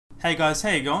Hey guys, how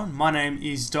you going? My name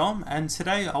is Dom and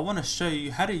today I want to show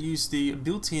you how to use the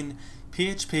built-in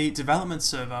PHP development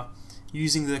server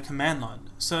using the command line.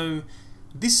 So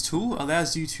this tool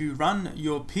allows you to run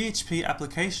your PHP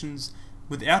applications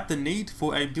without the need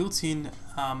for a built-in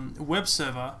web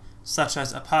server such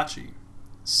as Apache.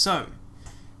 So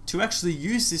to actually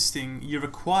use this thing you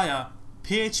require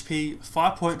PHP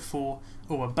 5.4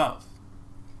 or above,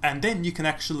 and then you can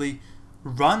actually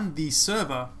run the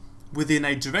server within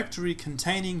a directory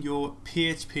containing your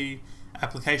PHP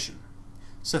application.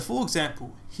 So for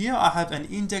example, here I have an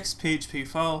index.php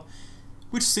file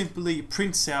which simply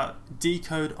prints out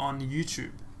decode on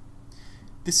YouTube.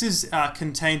 This is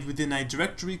contained within a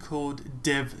directory called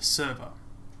dev server.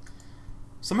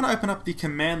 So I'm going to open up the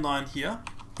command line here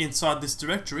inside this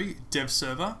directory, dev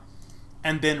server,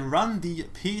 and then run the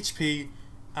PHP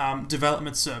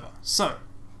development server. So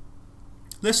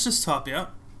let's just type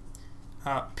out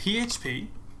PHP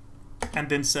and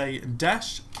then say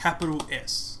 -S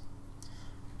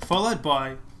followed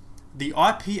by the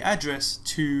IP address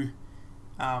to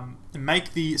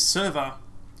make the server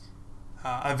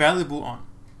available on.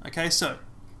 Okay, so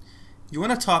you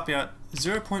want to type out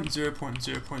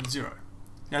 0.0.0.0.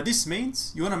 Now this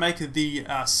means you want to make the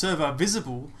server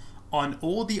visible on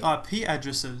all the IP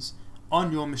addresses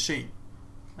on your machine.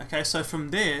 Okay, so from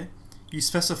there you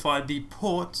specify the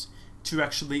port to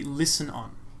actually listen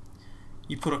on.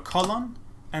 You put a colon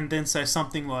and then say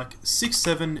something like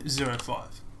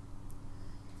 6705.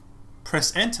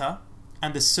 Press enter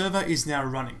and the server is now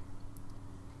running.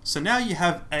 So now you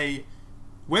have a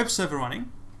web server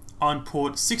running on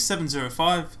port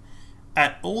 6705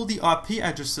 at all the IP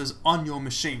addresses on your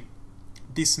machine.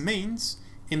 This means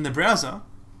in the browser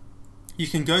you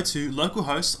can go to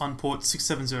localhost on port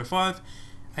 6705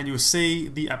 and you'll see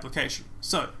the application.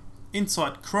 So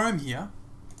inside Chrome here,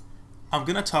 I'm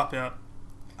going to type out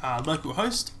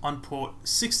localhost on port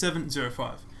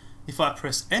 6705. If I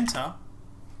press enter,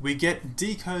 we get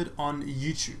decode on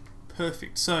YouTube.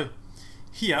 Perfect. So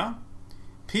here,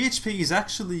 PHP is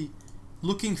actually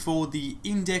looking for the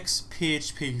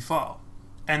index.php file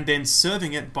and then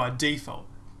serving it by default.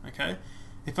 Okay.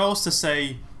 If I was to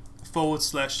say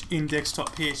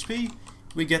 /index.php,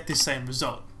 we get the same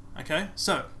result. Okay.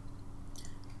 So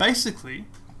basically,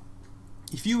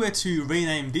 if you were to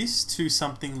rename this to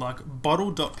something like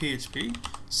bottle.php,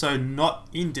 so not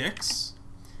index,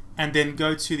 and then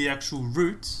go to the actual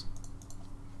root,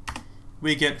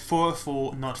 we get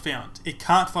 404 not found. It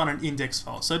can't find an index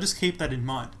file, so just keep that in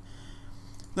mind.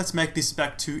 Let's make this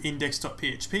back to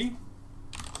index.php.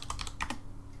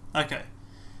 Okay.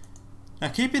 Now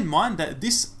keep in mind that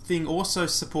this thing also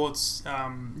supports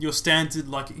your standard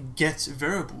like get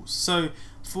variables. So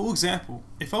for example,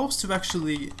 if I was to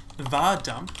actually var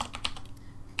dump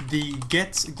the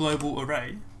get global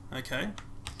array, okay,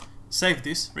 save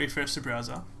this, refresh the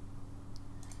browser,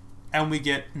 and we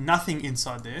get nothing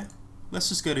inside there. Let's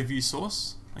just go to view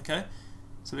source, okay,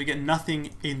 so we get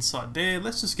nothing inside there.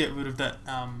 Let's just get rid of that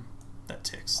that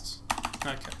text.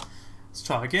 Okay, let's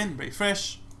try again,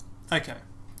 refresh. Okay,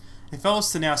 if I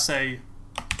was to now say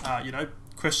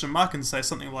question mark and say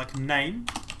something like name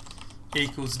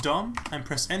equals DOM and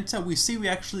press enter, we see we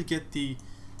actually get the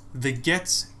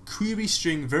get query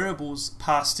string variables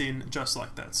passed in just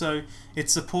like that. So it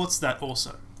supports that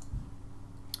also.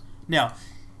 Now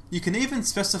you can even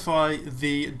specify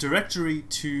the directory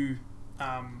to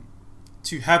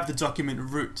have the document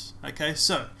root. Okay,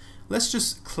 so let's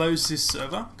just close this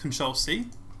server, Control C.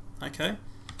 Okay,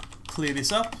 clear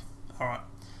this up. Alright,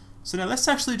 so now let's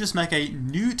actually just make a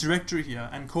new directory here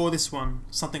and call this one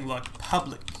something like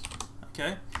public.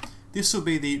 Okay, this will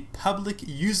be the public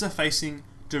user-facing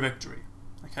directory.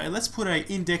 Okay, let's put a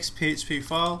index.php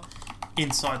file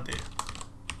inside there,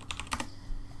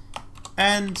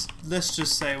 and let's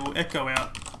just say we'll echo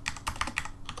out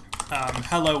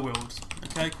hello world.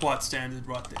 Okay, quite standard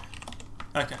right there.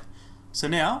 Okay, so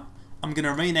now I'm going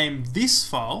to rename this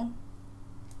file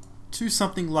to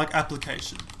something like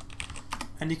application,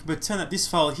 and you can pretend that this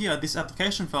file here, this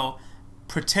application file,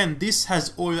 pretend this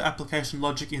has all your application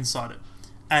logic inside it,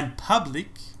 and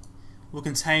public will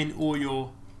contain all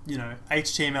your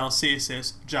HTML,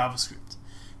 CSS, JavaScript.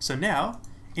 So now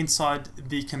inside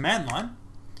the command line,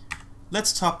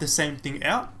 let's type the same thing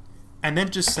out and then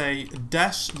just say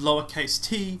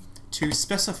 -t to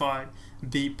specify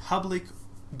the public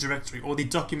directory or the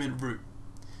document root.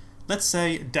 Let's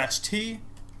say -t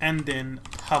and then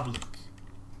public.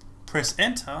 Press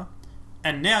enter,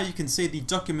 and now you can see the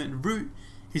document root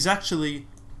is actually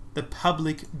the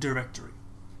public directory.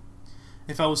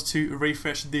 If I was to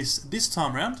refresh this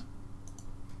time around,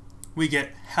 we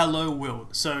get hello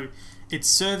world. So it's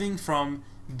serving from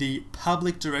the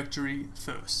public directory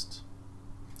first.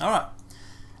 Alright,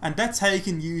 and that's how you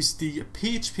can use the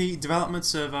PHP development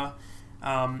server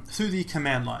through the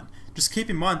command line. Just keep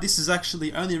in mind, this is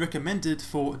actually only recommended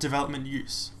for development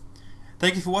use.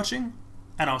 Thank you for watching,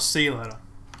 and I'll see you later.